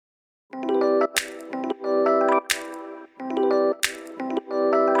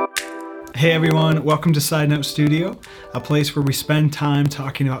Hey everyone, welcome to Side Note Studio, a place where we spend time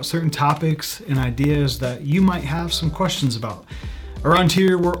talking about certain topics and ideas that you might have some questions about. Around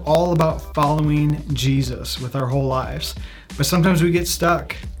here, we're all about following Jesus with our whole lives, but sometimes we get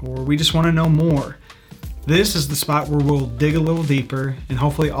stuck or we just want to know more. This is the spot where we'll dig a little deeper and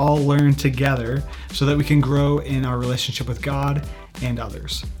hopefully all learn together so that we can grow in our relationship with God and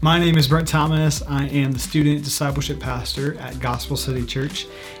others. My name is Brent Thomas. I am the student discipleship pastor at Gospel City Church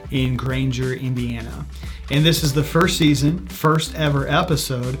in Granger, Indiana. And this is the first season, first ever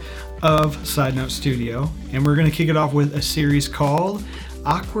episode of Side Note Studio. And we're going to kick it off with a series called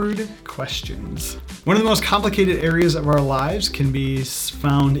Awkward Questions. One of the most complicated areas of our lives can be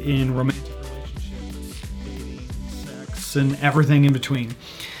found in romantic relationships, dating, sex, and everything in between.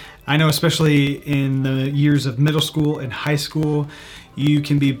 I know especially in the years of middle school and high school, you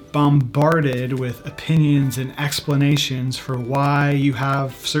can be bombarded with opinions and explanations for why you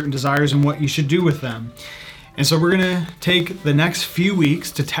have certain desires and what you should do with them. And so we're going to take the next few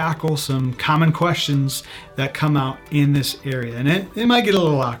weeks to tackle some common questions that come out in this area. And it might get a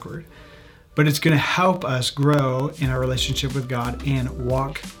little awkward, but it's going to help us grow in our relationship with God and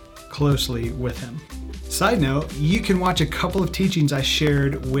walk closely with Him. Side note, you can watch a couple of teachings I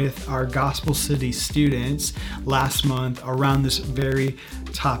shared with our Gospel City students last month around this very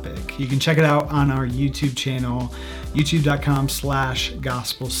topic. You can check it out on our YouTube channel,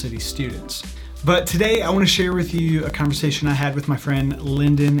 youtube.com/Gospel City Students. But today I want to share with you a conversation I had with my friend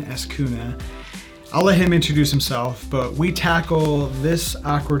Lyndon Escuna. I'll let him introduce himself, but we tackle this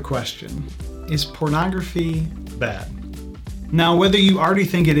awkward question: is pornography bad? Now, whether you already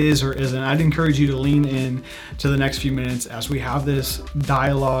think it is or isn't, I'd encourage you to lean in to the next few minutes as we have this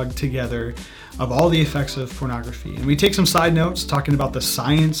dialogue together of all the effects of pornography. And we take some side notes talking about the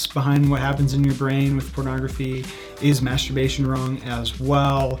science behind what happens in your brain with pornography. Is masturbation wrong as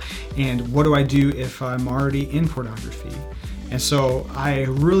well? And what do I do if I'm already in pornography? And so I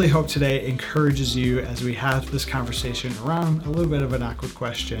really hope today encourages you as we have this conversation around a little bit of an awkward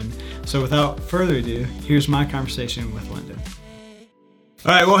question. So without further ado, here's my conversation with Lyndon.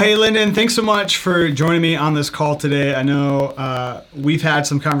 All right, well, hey, Lyndon, thanks so much for joining me on this call today. I know we've had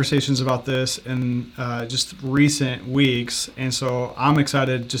some conversations about this in just recent weeks, and so I'm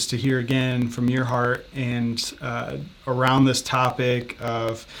excited just to hear again from your heart and around this topic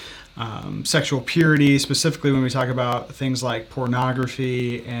of sexual purity, specifically when we talk about things like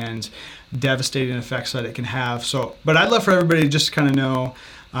pornography and devastating effects that it can have. So, but I'd love for everybody to just kind of know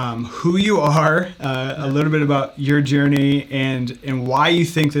who you are, a little bit about your journey, and why you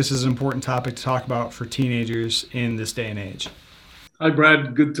think this is an important topic to talk about for teenagers in this day and age. Hi,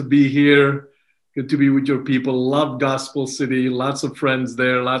 Brad. Good to be here. Good to be with your people. Love Gospel City. Lots of friends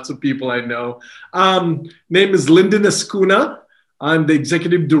there. Lots of people I know. Name is Lyndon Escuna. I'm the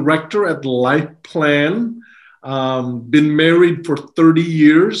executive director at Life Plan. Been married for 30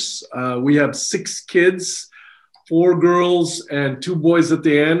 years. We have 6 kids. 4 girls and 2 boys at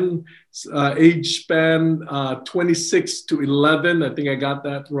the end, age span 26 to 11. I think I got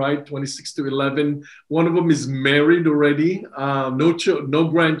that right, 26 to 11. One of them is married already, no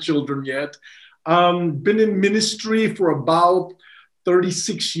grandchildren yet. Been in ministry for about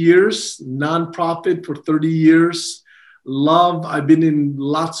 36 years, nonprofit for 30 years. I've been in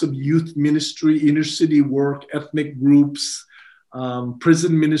lots of youth ministry, inner city work, ethnic groups,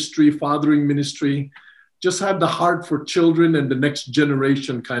 prison ministry, fathering ministry. Just have the heart for children and the next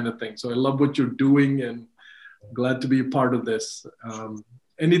generation kind of thing. So I love what you're doing and glad to be a part of this.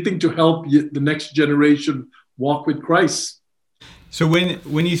 Anything to help the next generation walk with Christ. So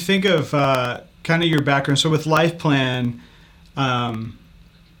when you think of kind of your background, so with Life Plan, why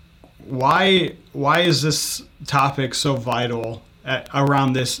is this topic so vital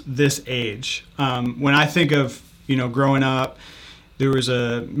around this age? When I think of growing up, there was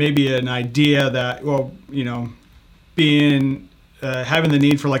maybe an idea that, having the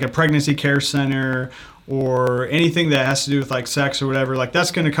need for like a pregnancy care center or anything that has to do with like sex or whatever, like that's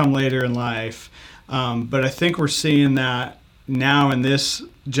going to come later in life. But I think we're seeing that now in this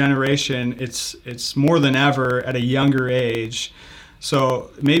generation, it's more than ever at a younger age. So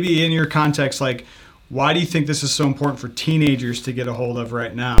maybe in your context, like, why do you think this is so important for teenagers to get a hold of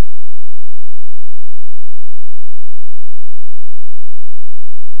right now?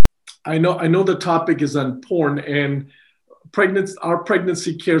 I know the topic is on porn, and our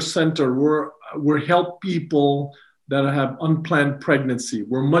pregnancy care center, we're help people that have unplanned pregnancy.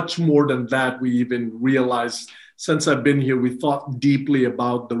 We're much more than that. We even realized since I've been here, we thought deeply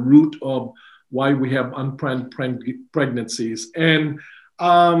about the root of why we have unplanned pregnancies. And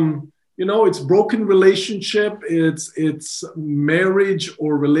it's broken relationship. It's marriage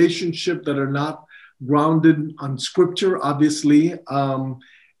or relationship that are not grounded on scripture, obviously.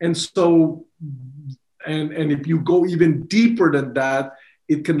 And so, and if you go even deeper than that,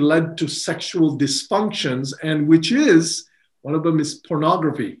 it can lead to sexual dysfunctions, and which is, one of them is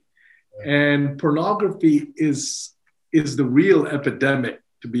pornography. And pornography is the real epidemic,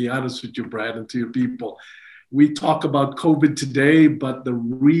 to be honest with you, Brad, and to your people. We talk about COVID today, but the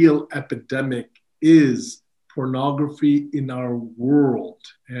real epidemic is pornography in our world.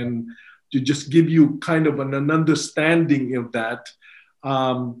 And to just give you kind of an understanding of that,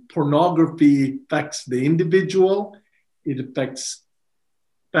 pornography affects the individual, it affects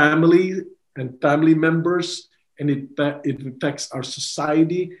family and family members, and it affects our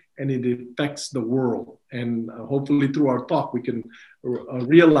society, and it affects the world. And hopefully through our talk, we can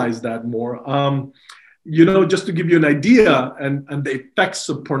realize that more. Just to give you an idea and the effects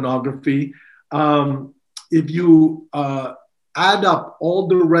of pornography, if you add up all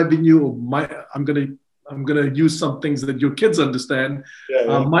the revenue of I'm gonna use some things that your kids understand.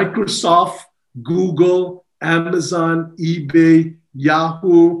 Microsoft, Google, Amazon, eBay,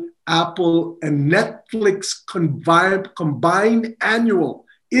 Yahoo, Apple, and Netflix combined annual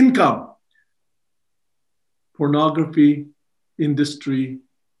income. Pornography industry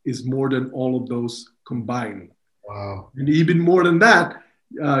is more than all of those combined. Wow. And even more than that,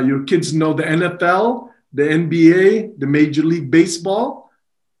 your kids know the NFL, the NBA, the Major League Baseball.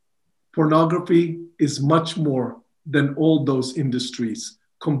 Pornography is much more than all those industries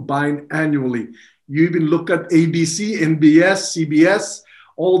combined annually. You even look at ABC, NBS, CBS,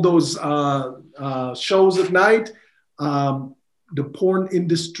 all those shows at night. The porn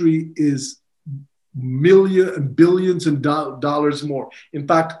industry is billions and dollars more. In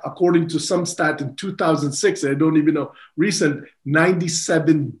fact, according to some stat in 2006, I don't even know, recent,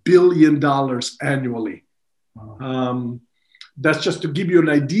 $97 billion annually. Wow. That's just to give you an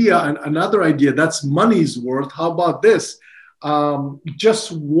idea. And another idea, that's money's worth. How about this?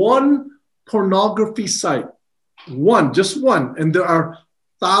 Just one pornography site, just one, and there are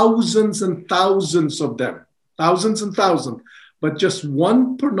thousands and thousands of them, thousands and thousands. But just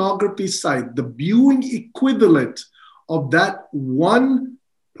one pornography site, the viewing equivalent of that one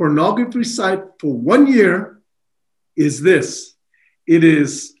pornography site for 1 year is this. It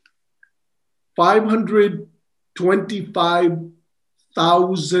is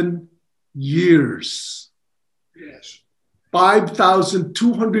 525,000 years. Yes.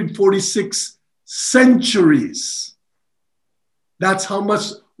 5,246 centuries. That's how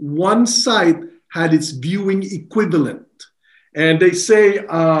much one site had its viewing equivalent. And they say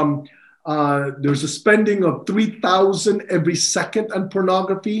there's a spending of 3,000 every second on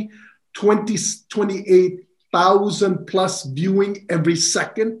pornography, 28,000 plus viewing every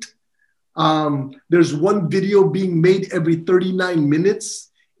second. There's one video being made every 39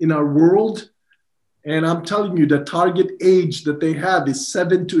 minutes in our world. And I'm telling you, the target age that they have is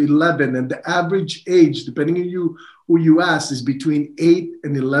 7 to 11. And the average age, depending on who you ask, is between 8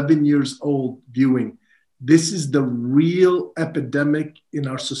 and 11 years old viewing. This is the real epidemic in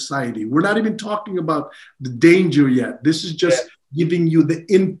our society. We're not even talking about the danger yet. This is just giving you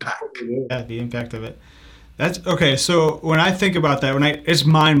the impact. Yeah, the impact of it. That's okay. So when I think about that, it's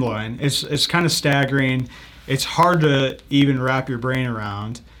mind blowing. It's kind of staggering. It's hard to even wrap your brain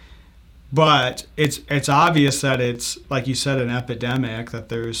around. But it's obvious that it's, like you said, an epidemic, that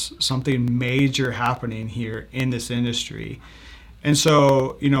there's something major happening here in this industry. And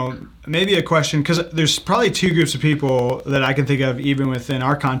so, maybe a question, because there's probably two groups of people that I can think of, even within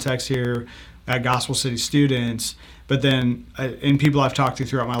our context here at Gospel City Students, but then in people I've talked to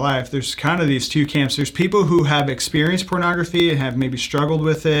throughout my life, there's kind of these two camps. There's people who have experienced pornography and have maybe struggled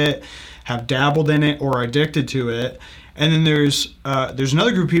with it, have dabbled in it, or are addicted to it. And then there's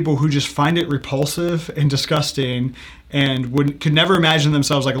another group of people who just find it repulsive and disgusting and could never imagine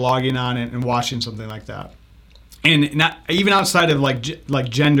themselves like logging on it and watching something like that. And not even outside of like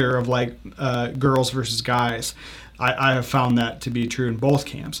gender of girls versus guys, I have found that to be true in both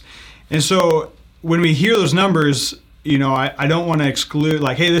camps. And so when we hear those numbers, I don't want to exclude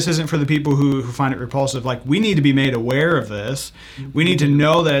hey, this isn't for the people who find it repulsive. We need to be made aware of this. We need to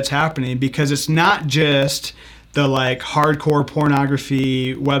know that it's happening, because it's not just the hardcore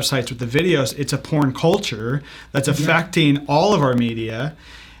pornography websites with the videos. It's a porn culture that's affecting all of our media.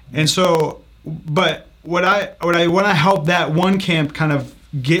 And so, but what I want to help that one camp kind of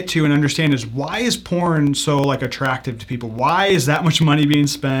get to and understand is, why is porn so attractive to people? Why is that much money being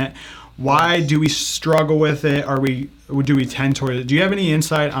spent? Why do we struggle with it? Do we tend toward it? Do you have any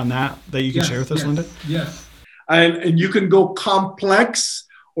insight on that you can share with us, Linda? Yes. And you can go complex,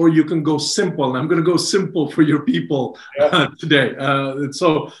 or you can go simple. And I'm going to go simple for your people today.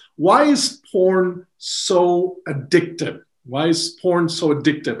 So why is porn so addictive? Why is porn so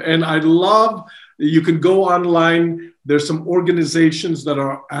addictive? And I love, you can go online. There's some organizations that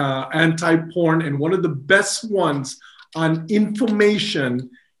are anti-porn, and one of the best ones on information.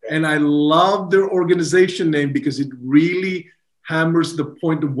 And I love their organization name because it really hammers the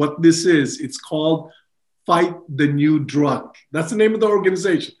point of what this is. It's called Fight the New Drug. That's the name of the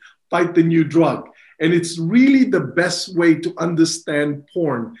organization, Fight the New Drug. And it's really the best way to understand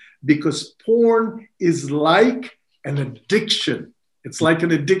porn, because porn is like an addiction. It's like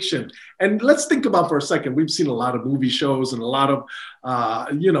an addiction. And let's think about for a second, we've seen a lot of movie shows and a lot of,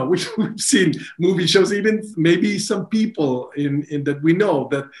 we've seen movie shows, even maybe some people in that we know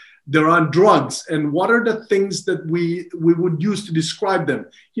that they're on drugs. And what are the things that we would use to describe them?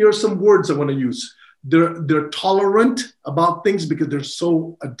 Here are some words I want to use. They're tolerant about things because they're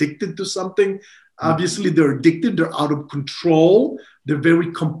so addicted to something. Obviously, they're addicted. They're out of control. They're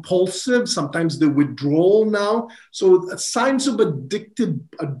very compulsive. Sometimes they withdrawal now. So signs of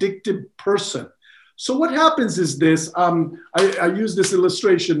addicted person. So what happens is this. I use this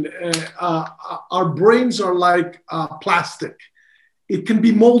illustration. Our brains are like plastic. It can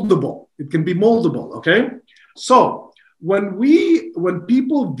be moldable. It can be moldable. Okay. So when we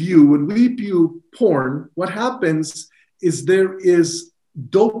view porn, what happens is there is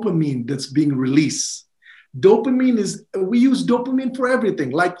dopamine that's being released. Dopamine is, we use dopamine for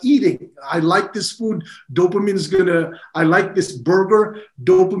everything, like eating. I like this food, I like this burger,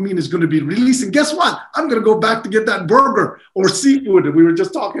 dopamine is gonna be released. And guess what? I'm gonna go back to get that burger or seafood. We were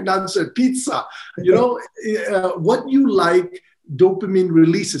just talking downstairs, pizza. What you like, dopamine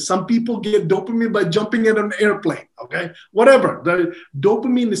releases. Some people get dopamine by jumping in an airplane, okay? Whatever. The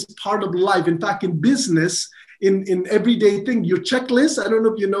dopamine is part of life. In fact, in business, in everyday thing, your checklist, I don't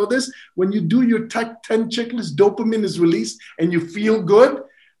know if you know this, when you do your 10 checklist, dopamine is released and you feel good.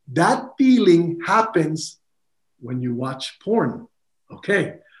 That feeling happens when you watch porn,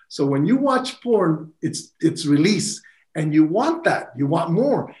 okay? So when you watch porn, it's released and you want that, you want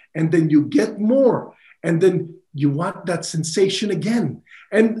more, and then you get more, and then you want that sensation again.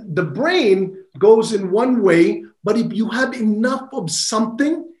 And the brain goes in one way, but if you have enough of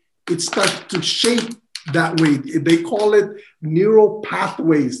something, it starts to shape that way. They call it neural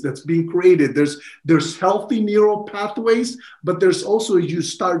pathways that's being created. There's healthy neural pathways, but there's also, as you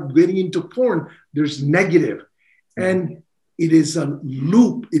start getting into porn, there's negative. And it is a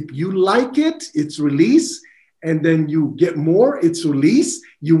loop. If you like it, it's released, and then you get more, it's released,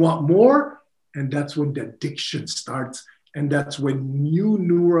 you want more, and that's when the addiction starts. And that's when new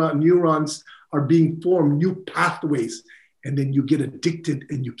neurons are being formed, new pathways, and then you get addicted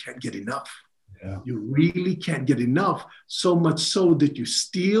and you can't get enough. Yeah. You really can't get enough, so much so that you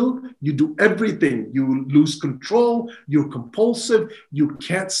steal, you do everything. You lose control, you're compulsive, you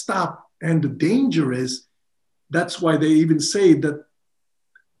can't stop. And the danger is, that's why they even say that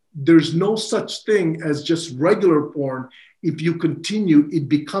there's no such thing as just regular porn. If you continue, it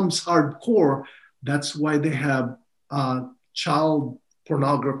becomes hardcore. That's why they have child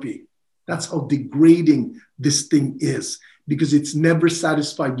pornography. That's how degrading this thing is, because it's never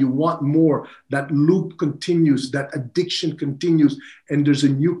satisfied. You want more. That loop continues, that addiction continues, and there's a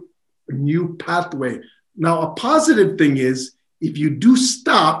new pathway. Now, a positive thing is, if you do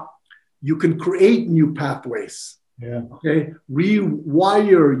stop, you can create new pathways. Yeah. Okay.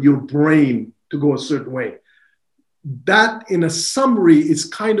 Rewire your brain to go a certain way. That, in a summary, is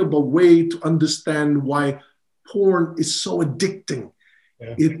kind of a way to understand why porn is so addicting.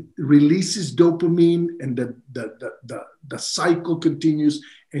 Yeah. It releases dopamine, and the cycle continues,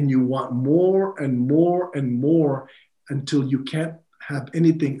 and you want more and more and more until you can't have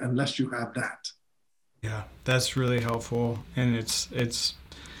anything unless you have that. Yeah, that's really helpful, and it's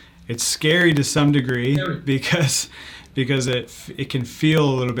scary to some degree because it can feel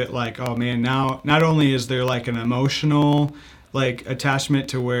a little bit like, oh man, now not only is there like an emotional like attachment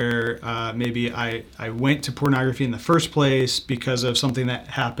to where maybe I went to pornography in the first place because of something that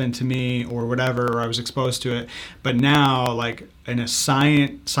happened to me or whatever, or I was exposed to it, but now like in a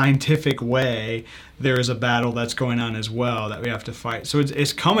scientific way, there is a battle that's going on as well that we have to fight. So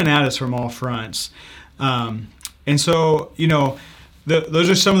it's coming at us from all fronts. And so, those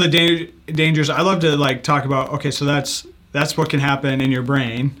are some of the dangers. I love to like talk about, okay, so that's what can happen in your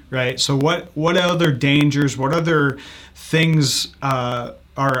brain, right? So what other dangers, what other things are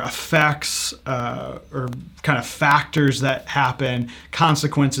effects or kind of factors that happen,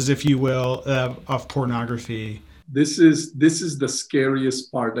 consequences, if you will, of pornography? This is the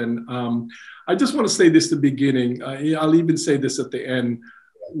scariest part. And I just want to say this at the beginning. I'll even say this at the end.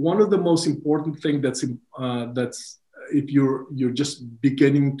 one of the most important thing that's if you're just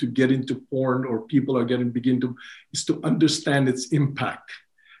beginning to get into porn, or people are begin to, is to understand its impact.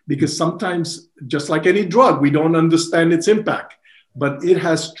 Because sometimes, just like any drug, we don't understand its impact, but it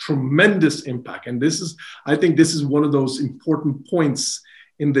has tremendous impact. And I think this is one of those important points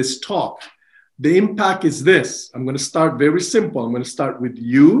in this talk. The impact is this. I'm going to start very simple. I'm going to start with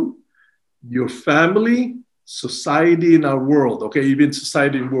you, your family, society, in our world. Okay, even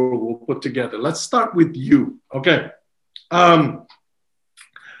society and world we'll put together. Let's start with you. Okay.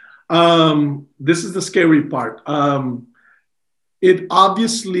 This is the scary part. It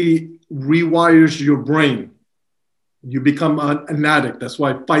obviously rewires your brain. You become an addict. That's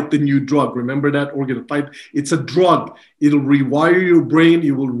why fight the new drug. Remember that? Organ fight. It's a drug. It'll rewire your brain.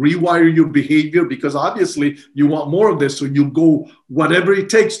 It will rewire your behavior, because obviously you want more of this. So you go whatever it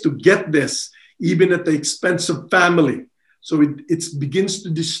takes to get this, even at the expense of family. So it begins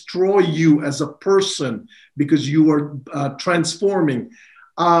to destroy you as a person, because you are transforming.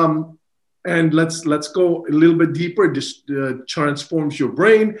 And let's go a little bit deeper. It just transforms your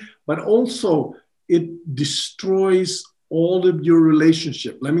brain, but also it destroys all of your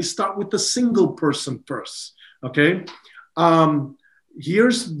relationship. Let me start with the single person first, okay?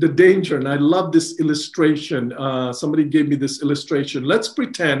 Here's the danger, and I love this illustration. Somebody gave me this illustration. Let's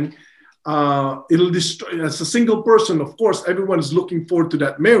pretend it'll destroy, as a single person, of course, everyone is looking forward to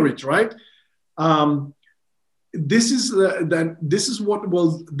that marriage, right? This is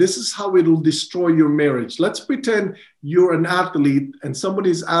how it'll destroy your marriage. Let's pretend you're an athlete and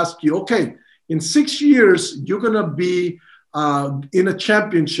somebody's asked you, okay, in 6 years, you're going to be in a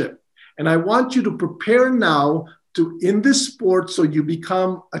championship. And I want you to prepare now in this sport, so you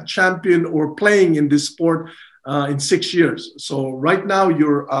become a champion or playing in this sport in 6 years. So right now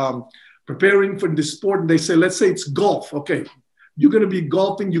you're preparing for this sport, and they say, let's say it's golf. Okay, you're going to be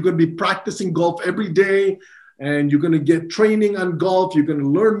golfing. You're going to be practicing golf every day, and you're going to get training on golf. You're going to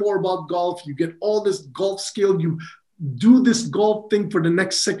learn more about golf. You get all this golf skill. You do this golf thing for the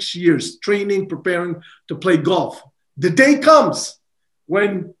next 6 years, training, preparing to play golf. The day comes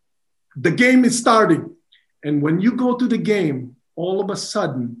when the game is starting. And when you go to the game, all of a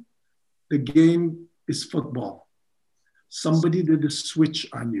sudden, the game is football. Somebody did a switch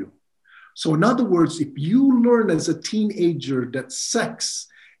on you. So in other words, if you learn as a teenager that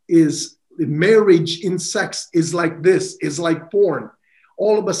marriage in sex is like this, is like porn,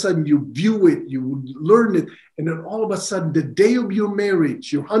 all of a sudden you view it, you learn it, and then all of a sudden the day of your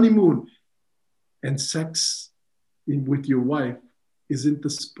marriage, your honeymoon, and sex with your wife isn't the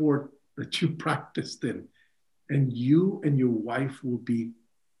sport that you practiced in. And you and your wife will be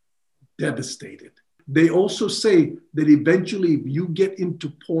devastated. They also say that eventually, if you get into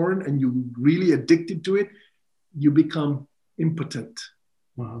porn and you're really addicted to it, you become impotent.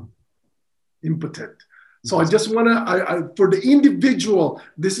 Wow. Impotent. So I just want to, for the individual,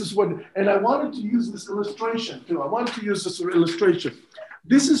 this is what, and I wanted to use this illustration too. I wanted to use this illustration.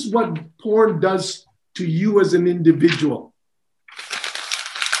 This is what porn does to you as an individual.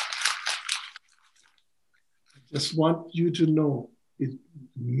 I just want you to know it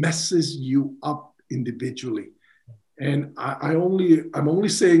messes you up individually. And I'm only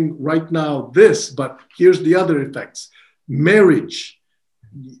saying right now this, but here's the other effects. Marriage.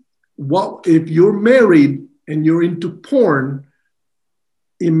 What if you're married and you're into porn?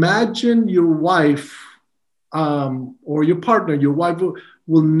 Imagine your wife or your partner, your wife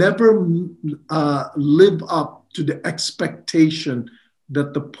will never live up to the expectation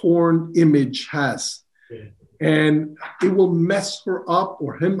that the porn image has. Yeah. And it will mess her up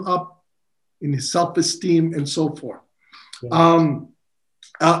or him up in his self-esteem and so forth. Yeah.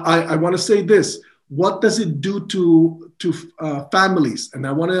 I want to say this. What does it do to families? And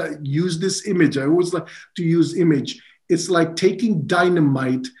I want to use this image. I always like to use image. It's like taking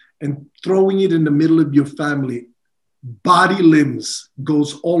dynamite and throwing it in the middle of your family. Body limbs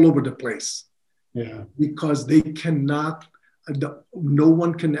goes all over the place. Yeah. Because they cannot, no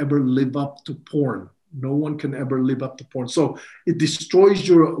one can ever live up to porn. No one can ever live up to porn. So it destroys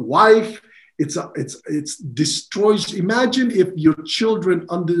your wife. It's destroys. Imagine if your children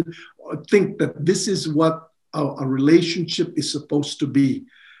think that this is what a relationship is supposed to be.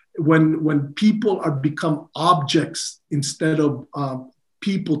 When people are become objects instead of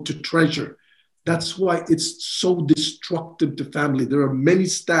people to treasure. That's why it's so destructive to family. There are many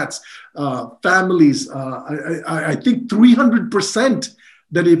stats. Families, I think 300%.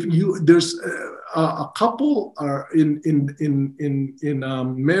 That if there's a couple are in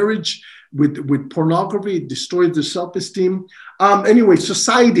marriage with pornography, it destroys their self-esteem. Anyway,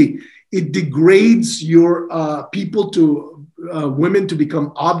 society, it degrades your people to women to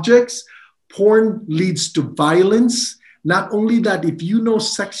become objects. Porn leads to violence. Not only that, if you know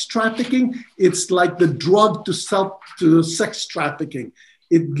sex trafficking, it's like the drug to sex trafficking.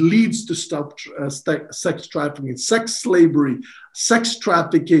 It leads to sex trafficking, sex slavery, sex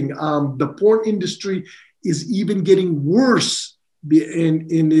trafficking. The porn industry is even getting worse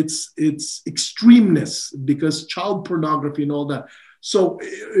in its extremeness because child pornography and all that. So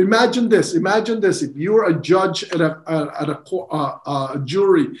imagine this. If you're a judge at a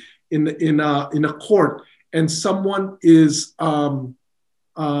jury in a court, and someone is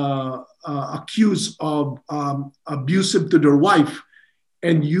accused of abusive to their wife,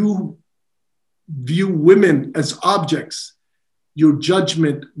 and you view women as objects, your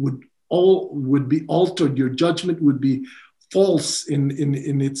judgment would be altered. Your judgment would be false in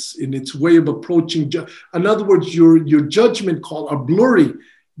its way of approaching. In other words, your judgment call are blurry.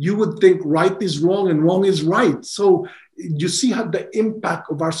 You would think right is wrong and wrong is right. So you see how the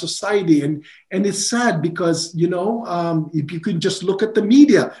impact of our society, and it's sad because, if you can just look at the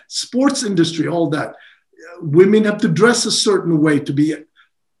media, sports industry, all that, women have to dress a certain way to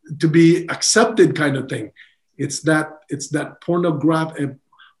be accepted, kind of thing. It's that pornographic.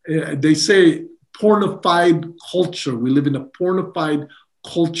 They say pornified culture. We live in a pornified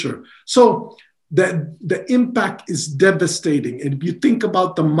culture. So the impact is devastating. And if you think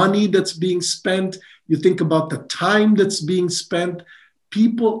about the money that's being spent, you think about the time that's being spent,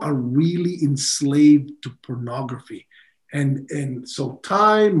 people are really enslaved to pornography. And so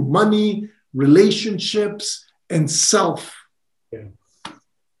time, money, relationships, and self. Yeah.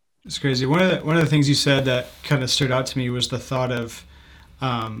 It's crazy. One of the things you said that kind of stood out to me was the thought of,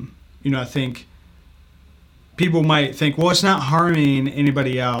 I think people might think, well, it's not harming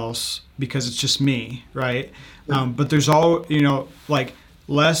anybody else because it's just me, right? But there's all,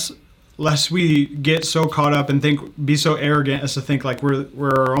 lest we get so caught up and be so arrogant as to think like we're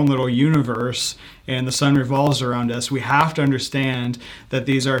our own little universe and the sun revolves around us. We have to understand that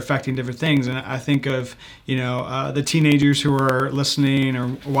these are affecting different things. And I think of, the teenagers who are listening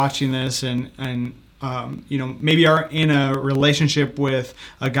or watching this and maybe are in a relationship with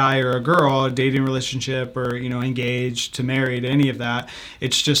a guy or a girl, a dating relationship, or, engaged to married, any of that.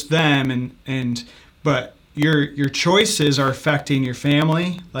 It's just them. But your choices are affecting your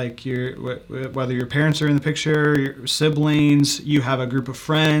family, like whether your parents are in the picture, your siblings, you have a group of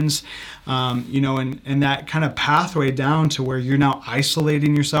friends, and that kind of pathway down to where you're now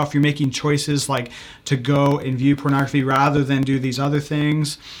isolating yourself. You're making choices like to go and view pornography rather than do these other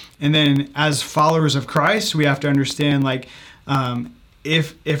things. And then as followers of Christ, we have to understand, like,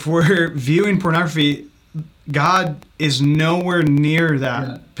 if we're viewing pornography, God is nowhere near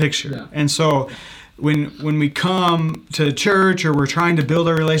that picture. Yeah. And so when we come to church or we're trying to build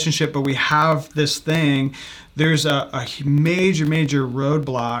a relationship, but we have this thing, there's a major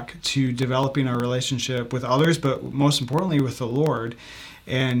roadblock to developing a relationship with others, but most importantly with the Lord.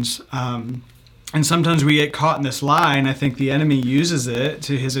 And sometimes we get caught in this lie, and I think the enemy uses it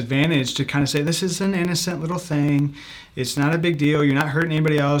to his advantage to kind of say, this is an innocent little thing. It's not a big deal. You're not hurting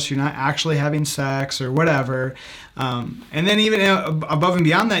anybody else. You're not actually having sex or whatever. And then even above and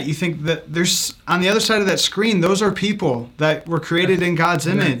beyond that, you think that there's, on the other side of that screen, those are people that were created in God's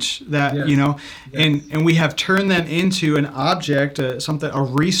image that, and we have turned them into an object, a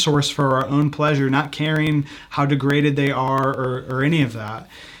resource for our own pleasure, not caring how degraded they are or any of that.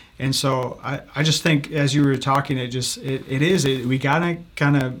 And so I just think as you were talking, we got to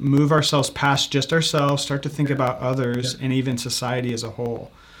kind of move ourselves past just ourselves, start to think about others and even society as a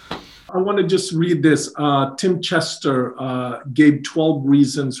whole. I want to just read this. Tim Chester gave 12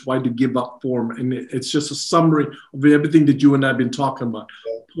 reasons why to give up porn. And it's just a summary of everything that you and I have been talking about.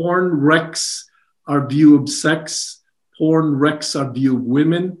 Porn wrecks our view of sex. Porn wrecks our view of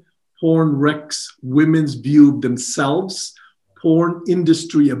women. Porn wrecks women's view of themselves. Porn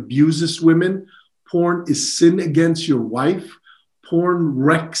industry abuses women. Porn is sin against your wife. Porn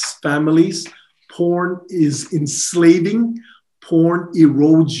wrecks families. Porn is enslaving. Porn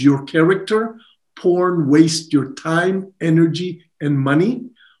erodes your character. Porn wastes your time, energy, and money.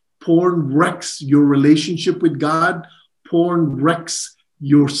 Porn wrecks your relationship with God. Porn wrecks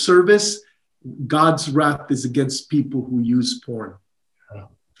your service. God's wrath is against people who use porn.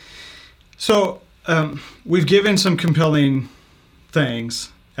 So we've given some compelling things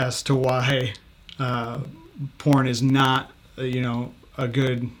as to why porn is not, a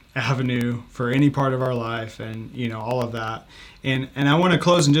good avenue for any part of our life, and all of that. And I want to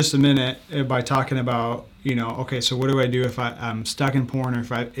close in just a minute by talking about, okay, so what do I do if I'm stuck in porn,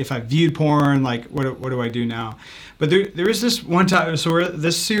 or if I viewed porn, like what do I do now? But there is this one time. So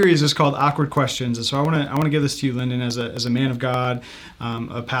this series is called Awkward Questions, and so I want to give this to you, Lyndon, as a man of God,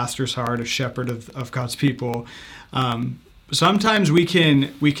 a pastor's heart, a shepherd of God's people. Sometimes we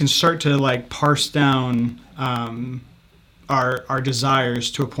can start to like parse down our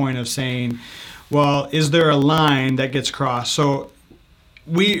desires to a point of saying, well, is there a line that gets crossed? So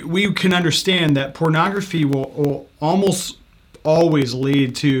we can understand that pornography will almost always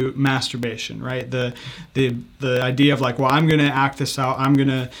lead to masturbation, right? The idea of like, well, I'm going to act this out. I'm going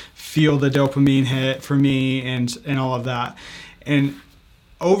to feel the dopamine hit for me and all of that. And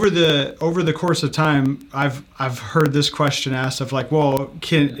over the course of time, I've heard this question asked of like, well,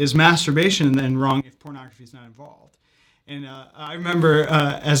 is masturbation then wrong if pornography is not involved? And I remember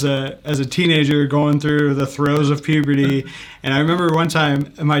as a teenager going through the throes of puberty, and I remember one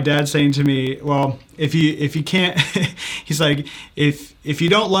time my dad saying to me, "Well, if you can't," he's like, "if you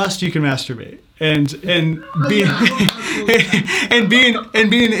don't lust, you can masturbate." And being and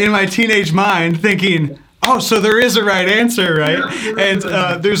being in my teenage mind thinking, oh, so there is a right answer, right? And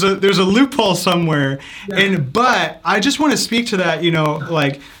there's a loophole somewhere. But I just want to speak to that,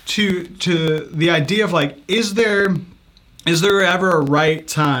 like to the idea of like, is there ever a right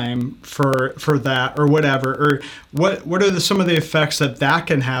time for that or whatever, or what are some of the effects that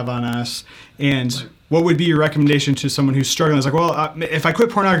can have on us, and what would be your recommendation to someone who's struggling? It's like, well, if I quit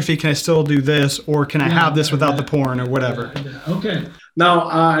pornography, can I still do this, or can I have this without the porn, or whatever? Okay. Now,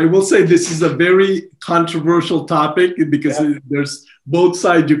 I will say this is a very controversial topic because there's both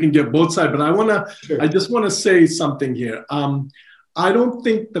sides. You can get both sides, but I just want to say something here. I don't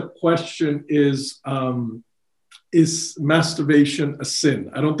think the question is masturbation a sin?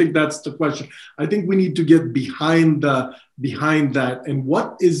 I don't think that's the question. I think we need to get behind that. And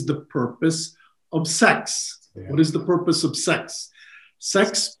what is the purpose of sex? Yeah. What is the purpose of sex?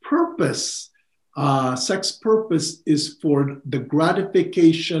 Sex purpose is for the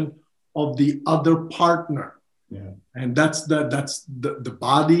gratification of the other partner. Yeah. And that's the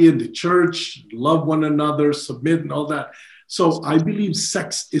body and the church, love one another, submit and all that. So I believe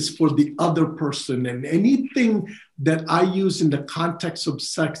sex is for the other person, and anything that I use in the context of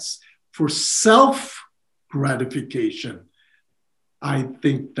sex for self-gratification, I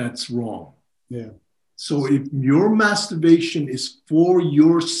think that's wrong. Yeah. So if your masturbation is for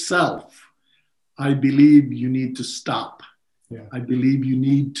yourself, I believe you need to stop. Yeah. I believe you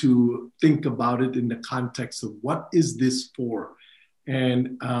need to think about it in the context of what is this for?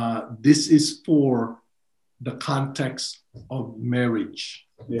 And this is for the context of marriage.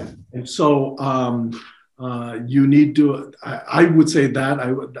 Yeah. And so you need to, I would say that,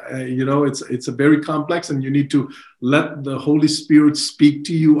 it's a very complex, and you need to let the Holy Spirit speak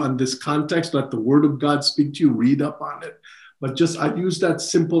to you on this context, let the Word of God speak to you, read up on it. But just, I use that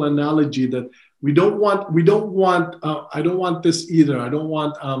simple analogy that I don't want this either. I don't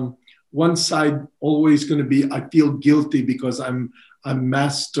want one side always going to be, I feel guilty because I'm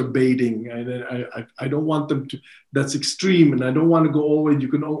masturbating, and I don't want them to. That's extreme, and I don't want to go all the way. You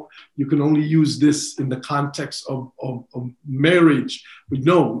can only use this in the context of marriage. But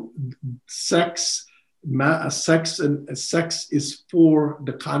no, sex is for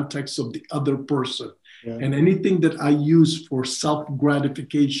the context of the other person, yeah. And anything that I use for self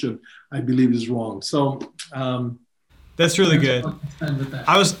gratification, I believe is wrong. So. That's really good.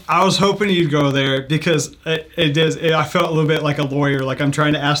 I was hoping you'd go there, because I felt a little bit like a lawyer, like I'm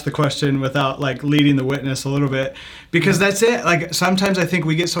trying to ask the question without like leading the witness a little bit, because that's it. Like sometimes I think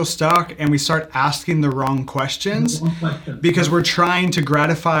we get so stuck and we start asking the wrong questions because we're trying to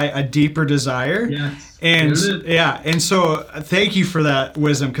gratify a deeper desire. Yes. And and so thank you for that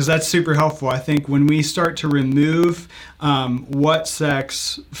wisdom, because that's super helpful. I think when we start to remove what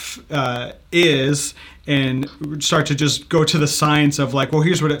sex is, and start to just go to the science of like, well,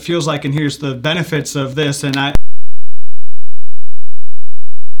 here's what it feels like, and here's the benefits of this, and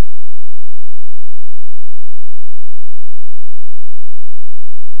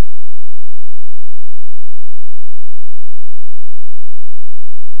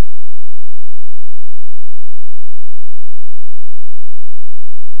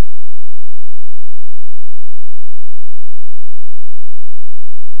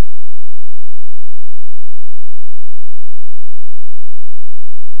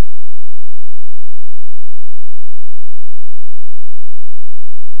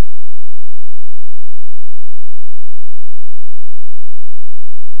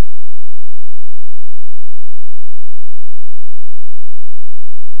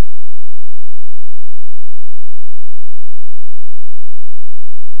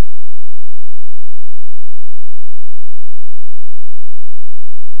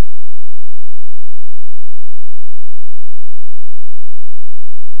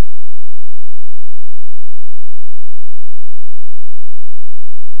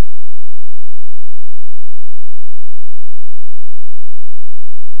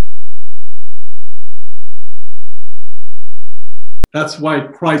That's why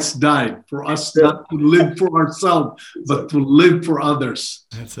Christ died, for us not to live for ourselves, but to live for others.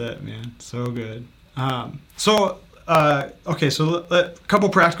 That's it, man. So good. Okay, so a couple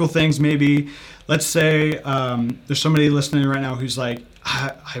practical things maybe. Let's say there's somebody listening right now who's like,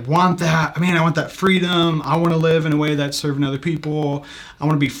 I want that. I mean, I want that freedom. I want to live in a way that's serving other people. I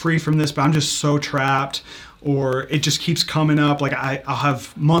want to be free from this, but I'm just so trapped. Or it just keeps coming up. Like I'll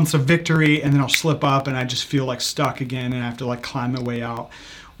have months of victory and then I'll slip up and I just feel like stuck again and I have to like climb my way out.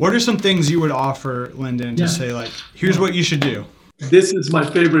 What are some things you would offer, Lyndon, to say like, here's what you should do? This is my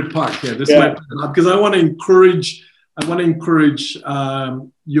favorite part here. This is my favorite part, because I want to encourage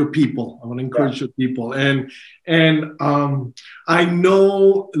your people. I want to encourage your people. And I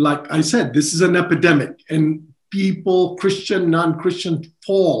know, like I said, this is an epidemic, and people, Christian, non-Christian,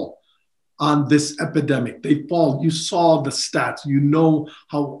 fall on this epidemic. They fall. You saw the stats. You know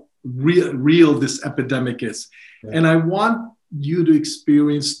how real this epidemic is. Yeah. And I want you to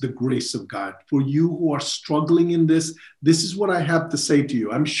experience the grace of God. For you who are struggling in this is what I have to say to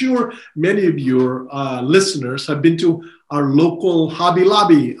you. I'm sure many of your listeners have been to our local Hobby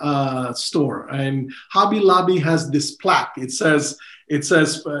Lobby store. And Hobby Lobby has this plaque. It says,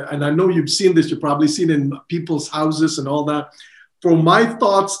 and I know you've seen this, you've probably seen it in people's houses and all that. For my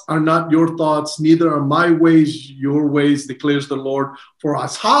thoughts are not your thoughts, neither are my ways your ways, declares the Lord. For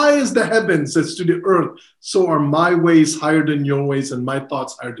as high as the heavens as to the earth, so are my ways higher than your ways, and my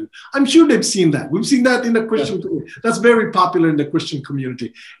thoughts higher than. I'm sure they've seen that. We've seen that in the Christian community. That's very popular in the Christian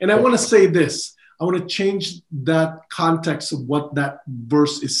community. And I want to say this. I want to change that context of what that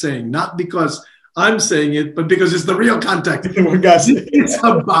verse is saying, not because I'm saying it, but because it's the real context. It's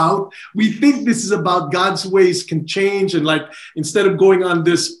about, we think this is about God's ways can change. And like, instead of going on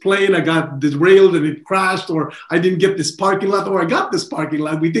this plane, I got derailed and it crashed, or I didn't get this parking lot, or I got this parking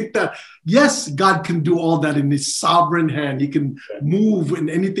lot. We think that, yes, God can do all that in his sovereign hand. He can move in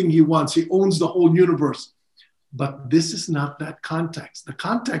anything he wants. He owns the whole universe. But this is not that context. The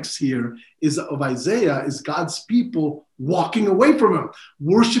context here is of Isaiah is God's people walking away from him,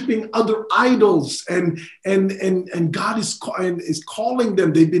 worshiping other idols, and God is calling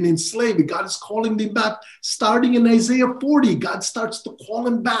them. They've been enslaved. God is calling them back. Starting in Isaiah 40, God starts to call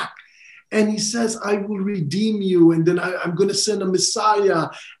them back. And he says, I will redeem you. And then I'm going to send a Messiah.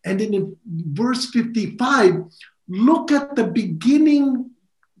 And then in verse 55, look at the beginning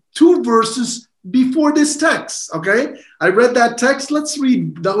 2 verses before this text, okay? I read that text. Let's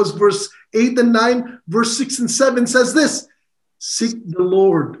read. That was verse 8 and 9. Verse 6 and 7 says this: seek the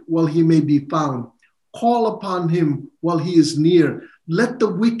Lord while he may be found. Call upon him while he is near. Let the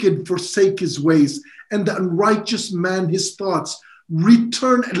wicked forsake his ways, and the unrighteous man his thoughts.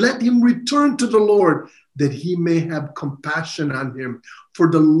 Let him return to the Lord, that he may have compassion on him.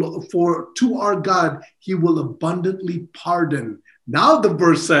 For to our God he will abundantly pardon. Now the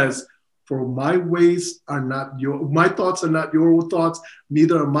verse says, for my ways are not my thoughts are not your thoughts,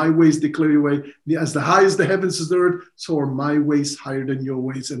 neither are my ways, declare your way. As the high as the heavens is the earth, so are my ways higher than your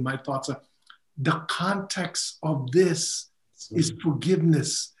ways, and my thoughts are. The context of this is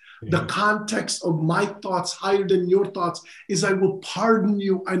forgiveness. Yeah. The context of my thoughts higher than your thoughts is I will pardon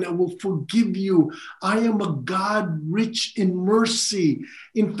you and I will forgive you. I am a God rich in mercy.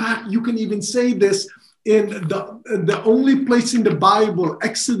 In fact, you can even say this in the only place in the Bible,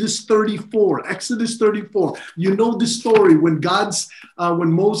 Exodus 34. You know the story when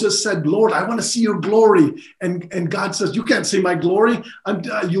when Moses said, Lord, I want to see your glory. And God says, you can't see my glory.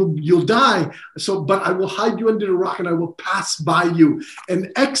 You'll die. But I will hide you under the rock and I will pass by you.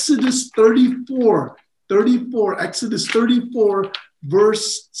 And Exodus 34,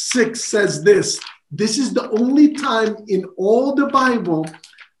 verse 6 says this. This is the only time in all the Bible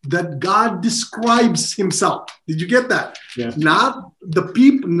that God describes himself. Did you get that? Yeah. Not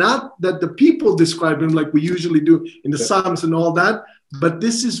that the people describe him like we usually do in the Psalms and all that, but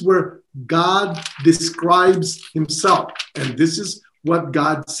this is where God describes himself. And this is what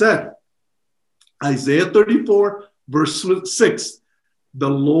God said. Isaiah 34, verse 6. The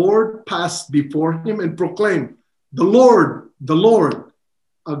Lord passed before him and proclaimed, the Lord,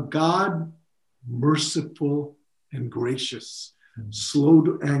 a God merciful and gracious, slow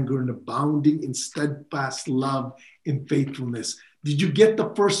to anger and abounding in steadfast love and faithfulness. Did you get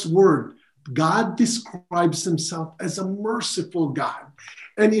the first word? God describes himself as a merciful God.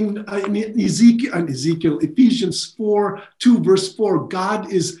 And in Ezekiel, Ephesians 2 verse 4,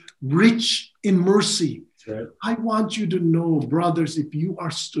 God is rich in mercy. Right. I want you to know, brothers,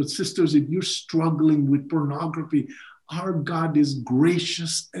 sisters, if you're struggling with pornography, our God is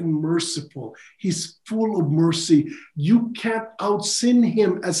gracious and merciful. He's full of mercy. You can't out-sin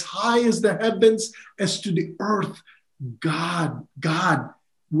him. As high as the heavens, as to the earth, God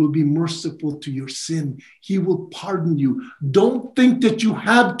will be merciful to your sin. He will pardon you. Don't think that you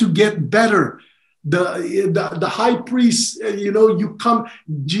have to get better. The high priest, you come,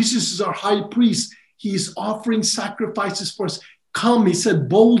 Jesus is our high priest. He's offering sacrifices for us. Come, he said,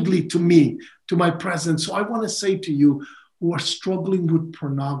 boldly to me, to my presence. So I want to say to you who are struggling with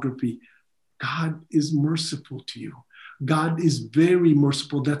pornography, God is merciful to you. God is very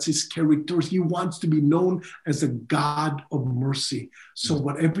merciful. That's his character. He wants to be known as a God of mercy. So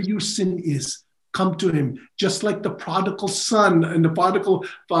whatever your sin is, come to him. Just like the prodigal son and the prodigal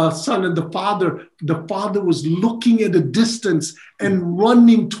son and the father was looking at a distance and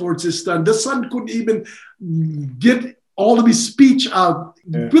running towards his son. The son couldn't even get all of his speech out.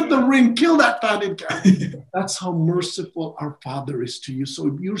 Put the ring, kill that fatted calf. That's how merciful our Father is to you. So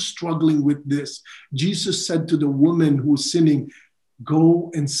if you're struggling with this, Jesus said to the woman who's sinning,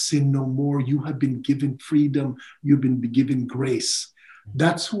 go and sin no more. You have been given freedom. You've been given grace.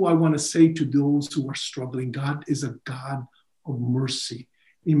 That's who I want to say to those who are struggling. God is a God of mercy.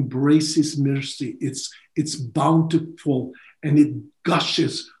 Embrace his mercy. It's bountiful and it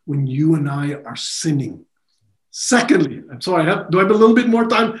gushes when you and I are sinning. Secondly, I'm sorry, do I have a little bit more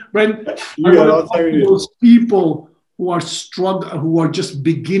time, Brent? Those people who are struggling, who are just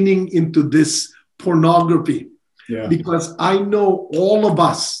beginning into this pornography. Yeah. Because I know all of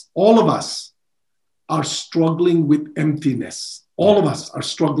us are struggling with emptiness. All of us are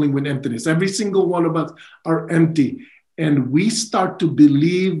struggling with emptiness. Every single one of us are empty. And we start to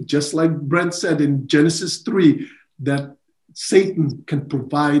believe, just like Brent said in Genesis 3, that Satan can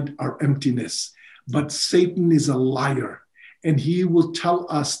provide our emptiness. But Satan is a liar, and he will tell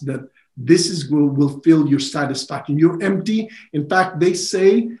us that this is will fill your satisfaction. You're empty. In fact, they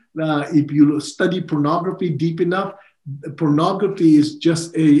say if you study pornography deep enough, pornography is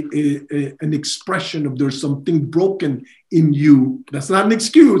just an expression of there's something broken in you. That's not an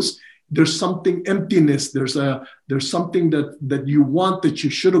excuse. There's something emptiness. There's something that you want that you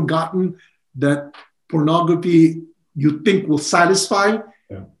should have gotten that pornography you think will satisfy.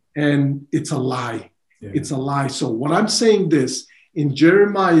 Yeah. And it's a lie. Yeah. It's a lie. So what I'm saying this in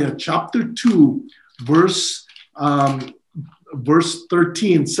Jeremiah chapter 2, verse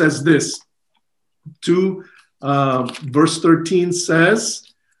 13 says this. Verse 13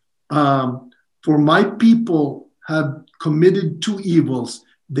 says, for my people have committed two evils.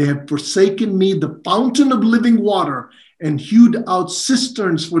 They have forsaken me, the fountain of living water, and hewed out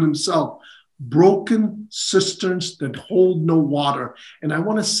cisterns for themselves. Broken cisterns that hold no water. And I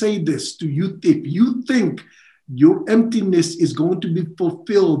want to say this to you. If you think your emptiness is going to be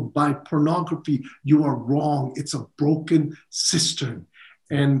fulfilled by pornography, you are wrong. It's a broken cistern.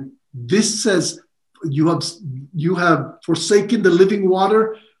 And this says you have forsaken the living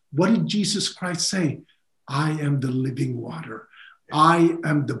water. What did Jesus Christ say? I am the living water. I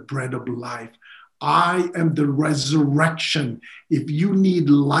am the bread of life. I am the resurrection. If you need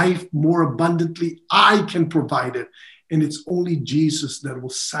life more abundantly, I can provide it. And it's only Jesus that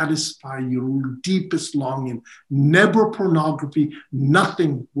will satisfy your deepest longing. Never pornography.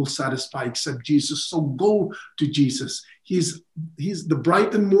 Nothing will satisfy except Jesus. So go to Jesus. He's the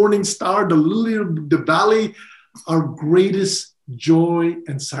bright and morning star, the lily of the valley, our greatest joy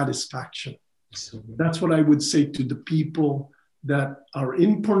and satisfaction. That's what I would say to the people that are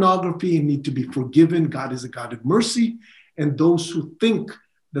in pornography and need to be forgiven. God is a God of mercy. And those who think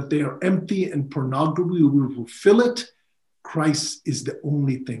that they are empty and pornography will fulfill it, Christ is the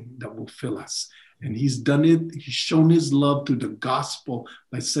only thing that will fill us. And he's done it. He's shown his love through the gospel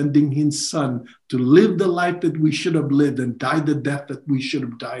by sending his son to live the life that we should have lived and die the death that we should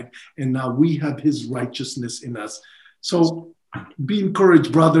have died. And now we have his righteousness in us. So be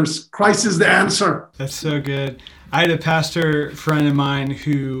encouraged, brothers. Christ is the answer. That's so good. I had a pastor friend of mine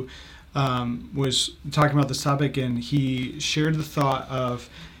who was talking about this topic, and he shared the thought of,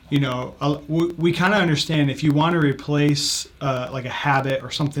 we kind of understand if you want to replace like a habit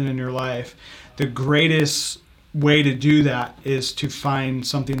or something in your life, the greatest way to do that is to find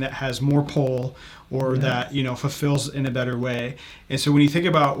something that has more pull or that, fulfills in a better way. And so when you think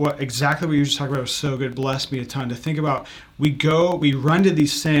about exactly what you were just talking about was so good, blessed me a ton, to think about, we run to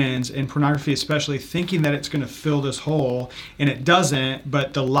these sins, and pornography especially, thinking that it's going to fill this hole, and it doesn't,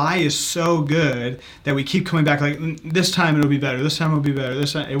 but the lie is so good that we keep coming back like, this time it'll be better, this time it'll be better,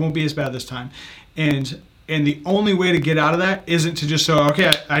 this time it won't be as bad this time. And the only way to get out of that isn't to just say,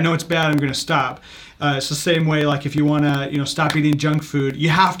 okay, I know it's bad, I'm going to stop. It's the same way, like if you want to, stop eating junk food, you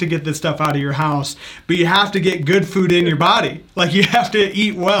have to get this stuff out of your house, but you have to get good food in your body. Like you have to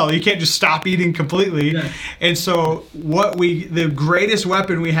eat well. You can't just stop eating completely. Yeah. And so the greatest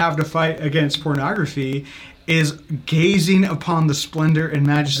weapon we have to fight against pornography is gazing upon the splendor and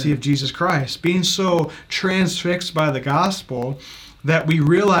majesty of Jesus Christ, being so transfixed by the gospel that we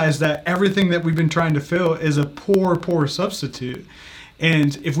realize that everything that we've been trying to fill is a poor substitute.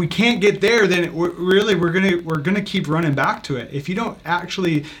 And if we can't get there, then we're gonna keep running back to it. If you don't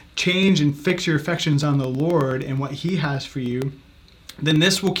actually change and fix your affections on the Lord and what He has for you, then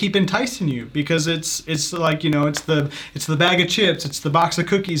this will keep enticing you, because it's like, it's the bag of chips, it's the box of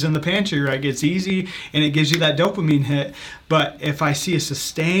cookies in the pantry, right? It's easy and it gives you that dopamine hit. But if I see a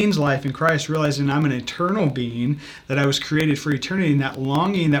sustained life in Christ, realizing I'm an eternal being, that I was created for eternity, and that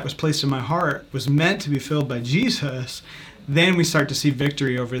longing that was placed in my heart was meant to be filled by Jesus, then we start to see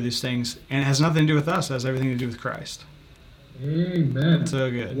victory over these things. And it has nothing to do with us, it has everything to do with Christ. Amen. So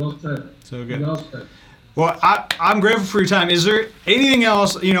good. Well said. So good. Well said. Well, I'm grateful for your time. Is there anything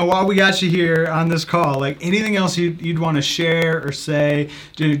else, while we got you here on this call, like anything else you'd want to share or say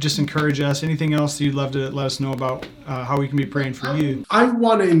to just encourage us? Anything else you'd love to let us know about how we can be praying for you? I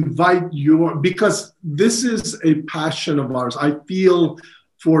want to invite you, because this is a passion of ours. I feel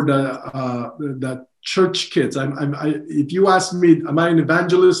for the church kids. If you ask me, am I an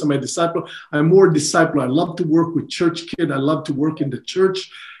evangelist? Am I a disciple? I'm more a disciple. I love to work with church kids. I love to work in the church.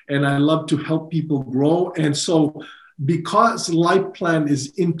 And I love to help people grow. And so because Life Plan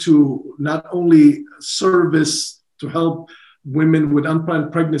is into not only service to help women with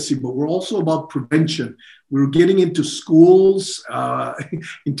unplanned pregnancy, but we're also about prevention. We're getting into schools.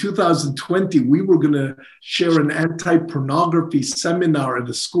 In 2020, we were going to share an anti-pornography seminar at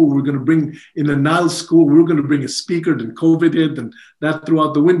the school. We're going to bring, in the Niles school, we were going to bring a speaker, then COVID hit, and that threw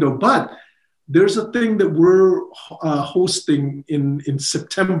out the window. But there's a thing that we're hosting in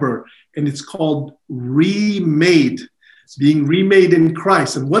September, and it's called Remade. It's being remade in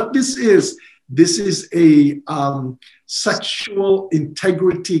Christ. And what this is a sexual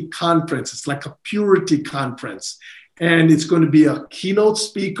integrity conference. It's like a purity conference. And it's going to be a keynote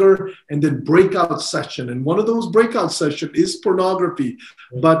speaker and then breakout session. And one of those breakout sessions is pornography.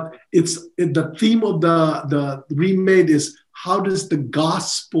 But the theme of the Remade is, how does the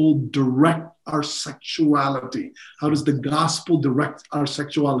gospel direct our sexuality? How does the gospel direct our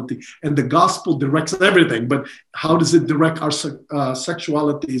sexuality? And the gospel directs everything, but how does it direct our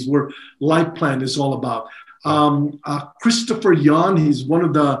sexuality is where Life Plan is all about. Christopher Yuan, he's one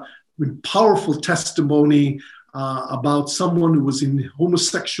of the powerful testimony about someone who was in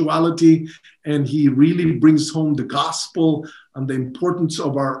homosexuality, and he really brings home the gospel and the importance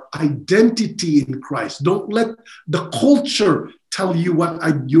of our identity in Christ. Don't let the culture tell you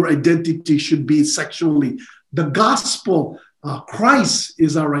what your identity should be sexually. The gospel, Christ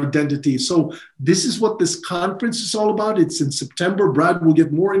is our identity. So this is what this conference is all about. It's in September. Brad will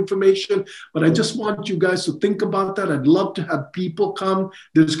get more information, but I just want you guys to think about that. I'd love to have people come.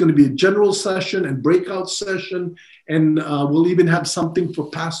 There's going to be a general session and breakout session, and we'll even have something for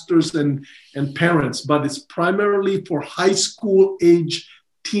pastors and parents, but it's primarily for high school age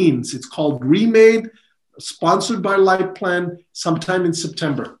teens. It's called Remade, sponsored by Life Plan, sometime in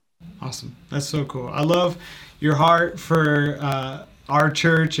September. Awesome. That's so cool. I love your heart for our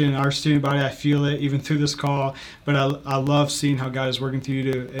church and our student body. I feel it even through this call, but I love seeing how God is working through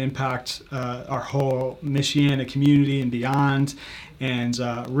you to impact our whole Michiana community and beyond, and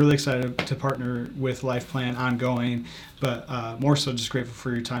really excited to partner with Life Plan ongoing, but more so just grateful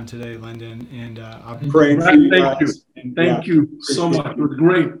for your time today, Lyndon, and I'm praying for you. Thank you so much. It was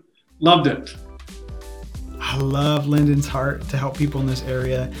great. Loved it. I love Lyndon's heart to help people in this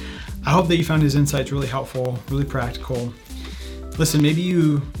area. I hope that you found his insights really helpful, really practical. Listen, maybe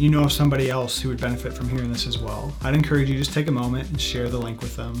you know of somebody else who would benefit from hearing this as well. I'd encourage you to just take a moment and share the link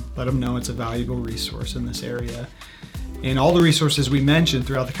with them. Let them know it's a valuable resource in this area. And all the resources we mentioned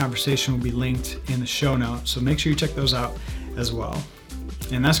throughout the conversation will be linked in the show notes, so make sure you check those out as well.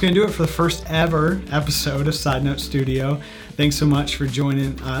 And that's going to do it for the first ever episode of Side Note Studio. Thanks so much for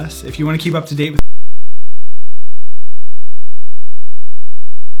joining us. If you want to keep up to date with